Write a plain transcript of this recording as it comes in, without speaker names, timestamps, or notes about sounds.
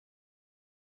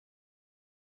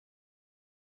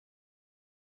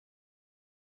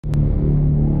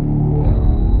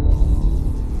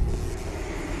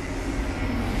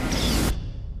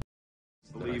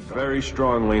very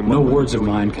strongly. No words of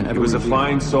mine can ever. He was a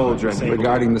fine soldier.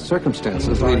 Regarding the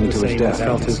circumstances leading to his death,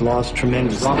 felt his loss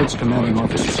tremendously. Robert's commanding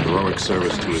officer. Heroic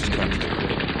service to his country.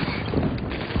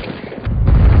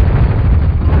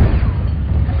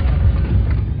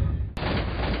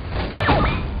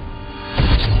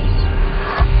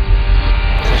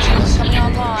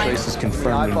 Trace is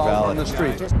confirmed invalid. on the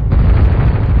street.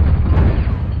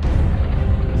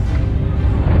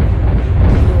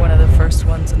 You're one of the first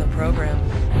ones in the program.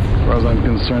 As far as I'm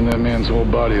concerned, that man's whole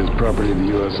body is property of the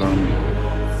U.S. Army.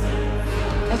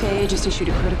 FAA just issued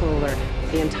a critical alert.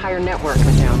 The entire network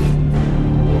went down.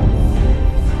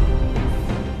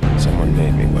 Someone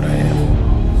made me what I am.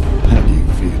 How do you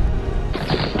feel?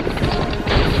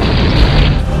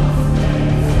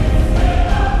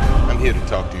 I'm here to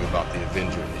talk to you about the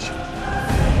Avenger Initiative.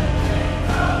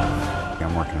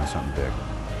 I'm working on something big.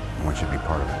 I want you to be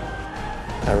part of it.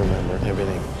 I remember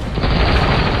everything.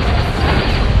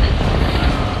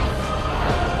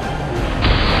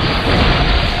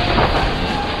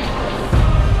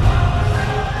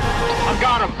 I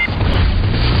got him!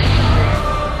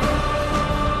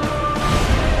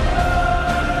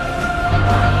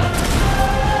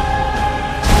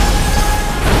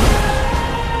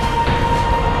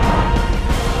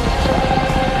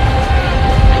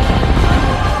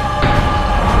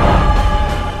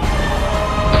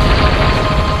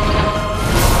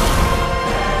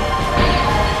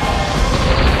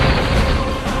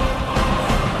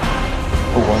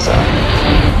 Who was that?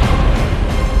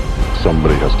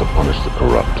 Somebody has to punish the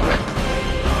corrupt.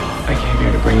 I came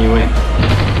here to bring you in.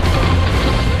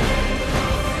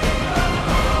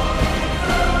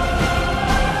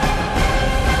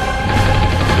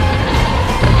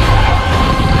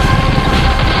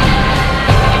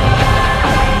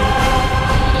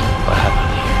 What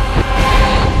happened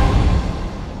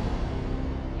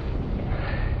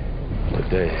here? What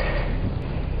day?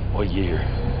 What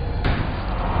year?